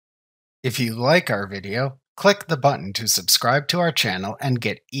If you like our video, click the button to subscribe to our channel and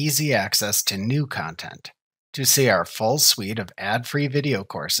get easy access to new content. To see our full suite of ad-free video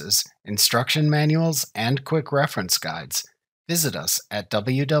courses, instruction manuals, and quick reference guides, visit us at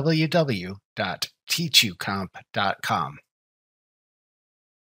www.teachucomp.com.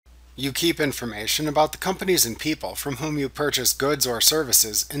 You keep information about the companies and people from whom you purchase goods or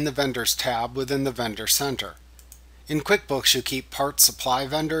services in the Vendors tab within the Vendor Center. In QuickBooks, you keep parts supply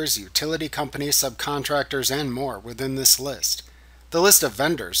vendors, utility companies, subcontractors, and more within this list. The list of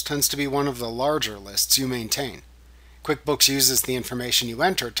vendors tends to be one of the larger lists you maintain. QuickBooks uses the information you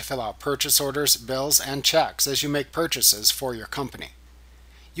enter to fill out purchase orders, bills, and checks as you make purchases for your company.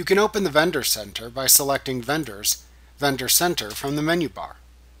 You can open the Vendor Center by selecting Vendors, Vendor Center from the menu bar.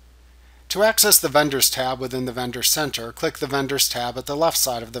 To access the Vendors tab within the Vendor Center, click the Vendors tab at the left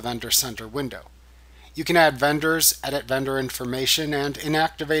side of the Vendor Center window. You can add vendors, edit vendor information, and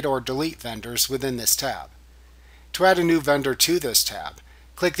inactivate or delete vendors within this tab. To add a new vendor to this tab,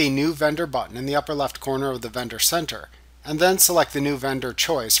 click the New Vendor button in the upper left corner of the Vendor Center, and then select the New Vendor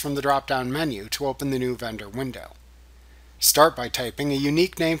choice from the drop-down menu to open the New Vendor window. Start by typing a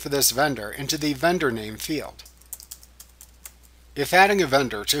unique name for this vendor into the Vendor Name field. If adding a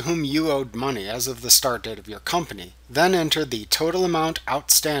vendor to whom you owed money as of the start date of your company, then enter the total amount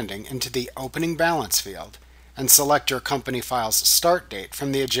outstanding into the Opening Balance field and select your company file's start date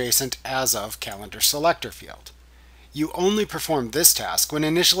from the adjacent As of Calendar Selector field. You only performed this task when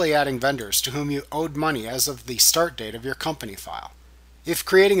initially adding vendors to whom you owed money as of the start date of your company file. If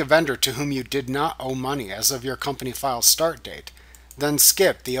creating a vendor to whom you did not owe money as of your company file's start date, then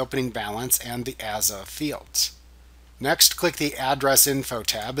skip the Opening Balance and the As of fields. Next, click the Address Info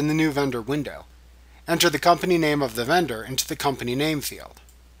tab in the New Vendor window. Enter the company name of the vendor into the Company Name field.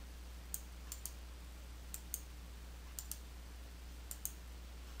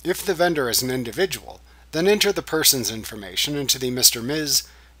 If the vendor is an individual, then enter the person's information into the Mr. Ms.,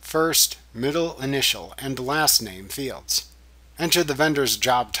 first, middle initial, and last name fields. Enter the vendor's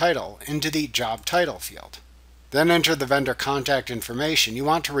job title into the Job Title field. Then enter the vendor contact information you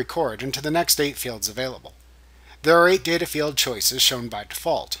want to record into the next 8 fields available. There are 8 data field choices shown by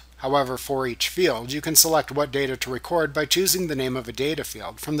default. However, for each field, you can select what data to record by choosing the name of a data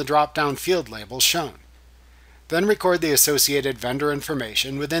field from the drop-down field labels shown. Then record the associated vendor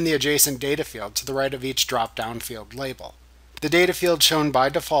information within the adjacent data field to the right of each drop-down field label. The data fields shown by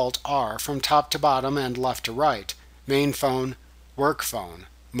default are, from top to bottom and left to right, main phone, work phone,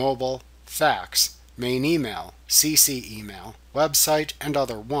 mobile, fax, main email, CC email, website, and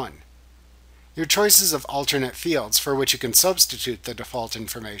other 1. Your choices of alternate fields for which you can substitute the default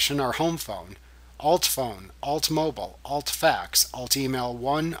information are home phone, alt phone, alt mobile, alt fax, alt email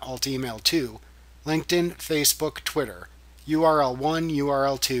 1, alt email 2, LinkedIn, Facebook, Twitter, URL 1,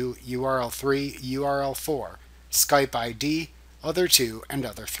 URL 2, URL 3, URL 4, Skype ID, other 2, and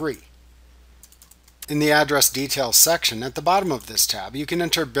other 3. In the Address Details section at the bottom of this tab, you can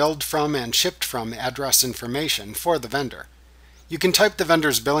enter billed from and shipped from address information for the vendor. You can type the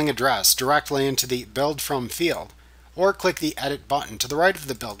vendor's billing address directly into the Billed From field, or click the Edit button to the right of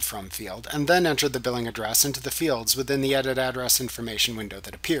the Billed From field and then enter the billing address into the fields within the Edit Address Information window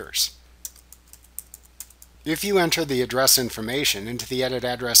that appears. If you enter the address information into the Edit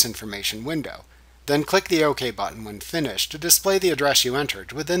Address Information window, then click the OK button when finished to display the address you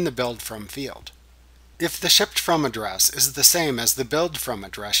entered within the Billed From field. If the Shipped From address is the same as the Billed From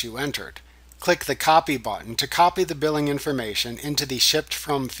address you entered, click the Copy button to copy the billing information into the Shipped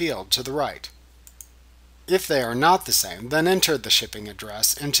From field to the right. If they are not the same, then enter the shipping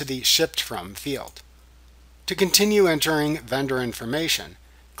address into the Shipped From field. To continue entering vendor information,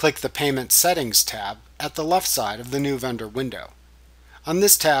 click the Payment Settings tab at the left side of the New Vendor window. On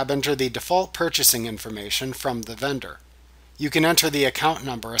this tab, enter the default purchasing information from the vendor. You can enter the account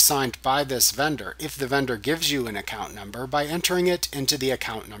number assigned by this vendor if the vendor gives you an account number by entering it into the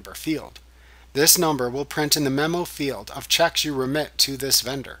Account Number field. This number will print in the memo field of checks you remit to this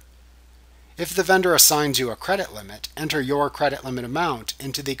vendor. If the vendor assigns you a credit limit, enter your credit limit amount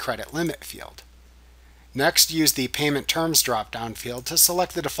into the Credit Limit field. Next, use the Payment Terms drop-down field to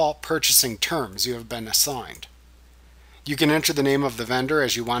select the default purchasing terms you have been assigned. You can enter the name of the vendor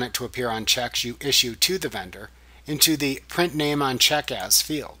as you want it to appear on checks you issue to the vendor into the Print Name on Check As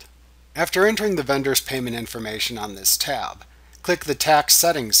field. After entering the vendor's payment information on this tab, click the Tax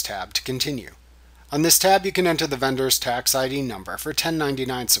Settings tab to continue. On this tab, you can enter the vendor's tax ID number for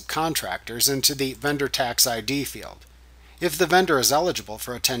 1099 subcontractors into the Vendor Tax ID field. If the vendor is eligible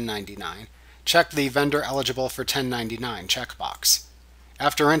for a 1099, check the Vendor Eligible for 1099 checkbox.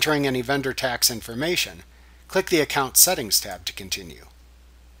 After entering any vendor tax information, click the Account Settings tab to continue.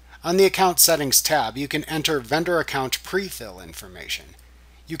 On the Account Settings tab, you can enter vendor account pre-fill information.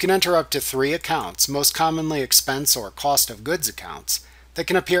 You can enter up to 3 accounts, most commonly expense or cost of goods accounts, that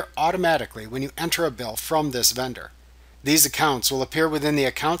can appear automatically when you enter a bill from this vendor. These accounts will appear within the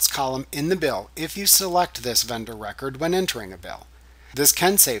Accounts column in the bill if you select this vendor record when entering a bill. This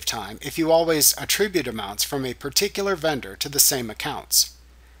can save time if you always attribute amounts from a particular vendor to the same accounts.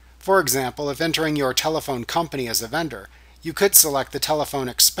 For example, if entering your telephone company as a vendor, you could select the telephone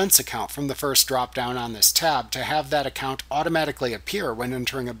expense account from the first drop-down on this tab to have that account automatically appear when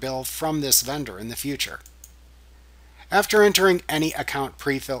entering a bill from this vendor in the future. After entering any account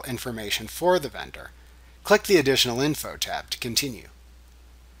pre-fill information for the vendor, click the Additional Info tab to continue.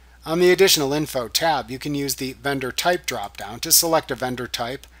 On the Additional Info tab, you can use the Vendor Type drop-down to select a vendor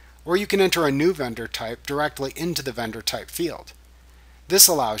type, or you can enter a new vendor type directly into the Vendor Type field. This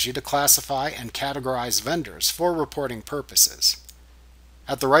allows you to classify and categorize vendors for reporting purposes.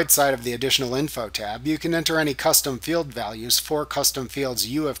 At the right side of the Additional Info tab, you can enter any custom field values for custom fields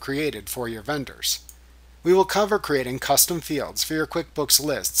you have created for your vendors. We will cover creating custom fields for your QuickBooks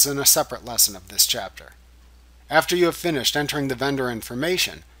lists in a separate lesson of this chapter. After you have finished entering the vendor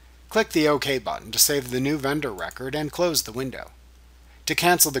information, click the OK button to save the new vendor record and close the window. To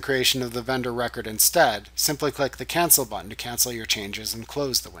cancel the creation of the vendor record instead, simply click the Cancel button to cancel your changes and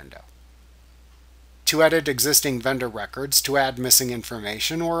close the window. To edit existing vendor records, to add missing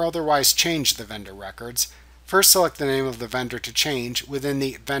information, or otherwise change the vendor records, first select the name of the vendor to change within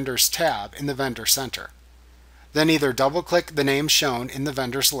the Vendors tab in the Vendor Center. Then either double-click the name shown in the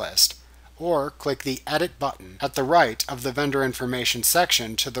vendors list, or click the Edit button at the right of the Vendor Information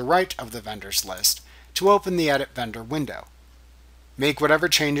section to the right of the vendors list to open the Edit Vendor window. Make whatever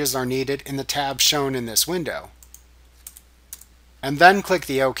changes are needed in the tab shown in this window, and then click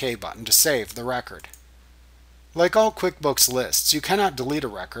the OK button to save the record. Like all QuickBooks lists, you cannot delete a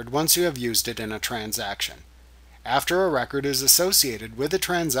record once you have used it in a transaction. After a record is associated with a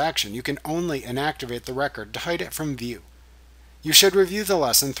transaction, you can only inactivate the record to hide it from view. You should review the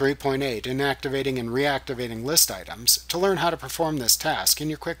lesson 3.8 in activating and reactivating list items to learn how to perform this task in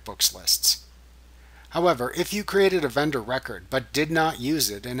your QuickBooks lists. However, if you created a vendor record but did not use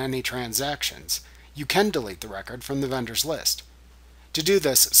it in any transactions, you can delete the record from the vendor's list. To do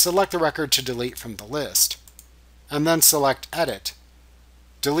this, select the record to delete from the list, and then select Edit,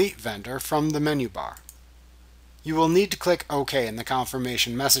 Delete Vendor from the menu bar. You will need to click OK in the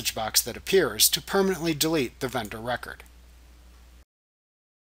confirmation message box that appears to permanently delete the vendor record.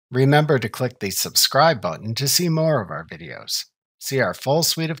 Remember to click the subscribe button to see more of our videos. See our full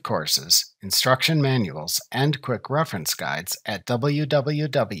suite of courses, instruction manuals, and quick reference guides at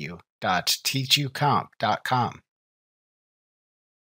www.teachucomp.com.